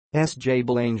SJ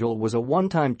Belangel was a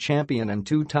one-time champion and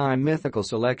two-time Mythical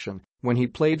selection when he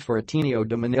played for Ateneo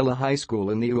de Manila High School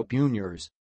in the UAAP Juniors.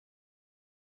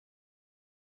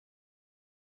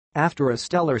 After a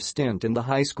stellar stint in the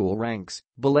high school ranks,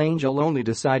 Belangel only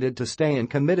decided to stay and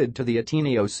committed to the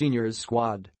Ateneo Seniors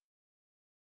squad.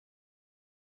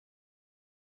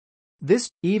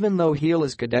 This, even though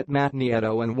Gilas cadet Matt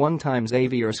Nieto and one-time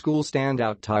Xavier School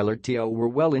standout Tyler Tio were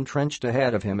well entrenched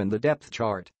ahead of him in the depth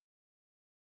chart.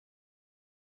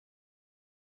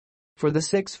 For the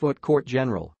 6-foot court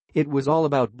general, it was all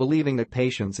about believing that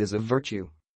patience is a virtue.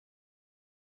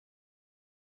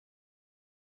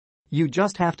 You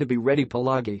just have to be ready.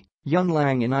 Palagi,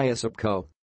 ilang iniisip ko.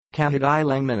 Kahit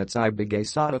ilang minutes ibigay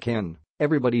sa akin,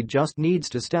 everybody just needs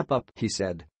to step up, he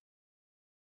said.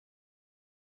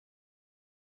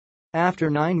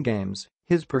 After 9 games,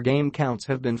 his per-game counts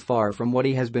have been far from what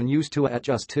he has been used to at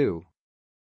just 2.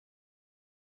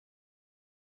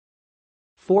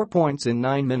 4 points in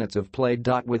 9 minutes of play.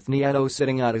 With Nieto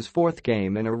sitting out his 4th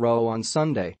game in a row on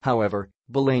Sunday, however,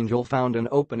 Belangel found an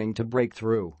opening to break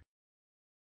through.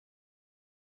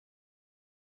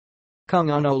 Kung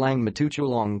ano lang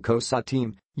matutulong ko sa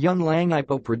team, yun lang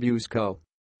ipo-produce ko.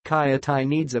 Kuya Ty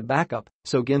needs a backup,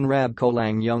 so ginrab ko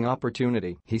lang yung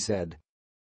opportunity, he said.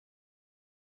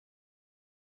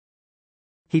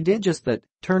 He did just that,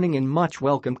 turning in much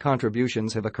welcome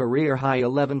contributions of a career-high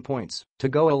 11 points to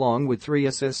go along with 3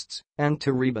 assists and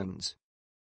 2 rebounds.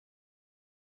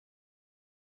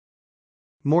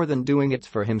 More than doing it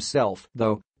for himself,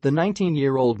 though, the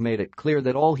 19-year-old made it clear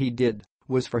that all he did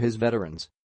was for his veterans.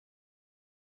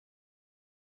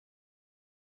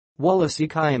 Wala si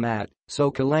Kaya Matt, so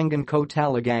kalangan ko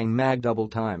talagang mag-double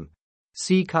time.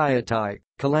 Si Kuya Ty,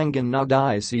 kalangan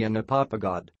nagdai siya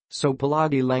napapagod. So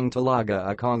palagi lang talaga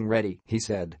akong ready, he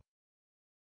said.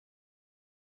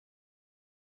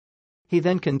 He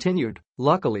then continued,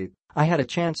 luckily, I had a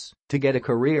chance to get a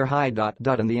career high.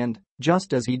 In the end,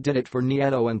 just as he did it for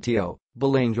Nieto and Tio,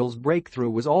 Belangel's breakthrough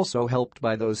was also helped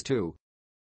by those two.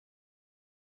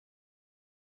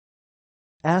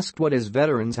 Asked what his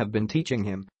veterans have been teaching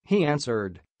him, he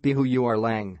answered, be who you are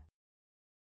lang.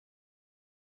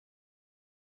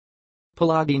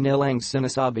 Palagi nilang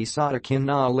sinasabi sa akin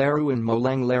na laruin mo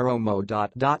lang laro mo.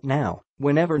 Now,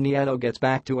 whenever Nieto gets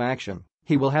back to action,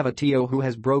 he will have a Tio who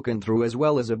has broken through as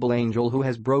well as a Belangel who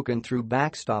has broken through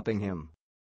backstopping him.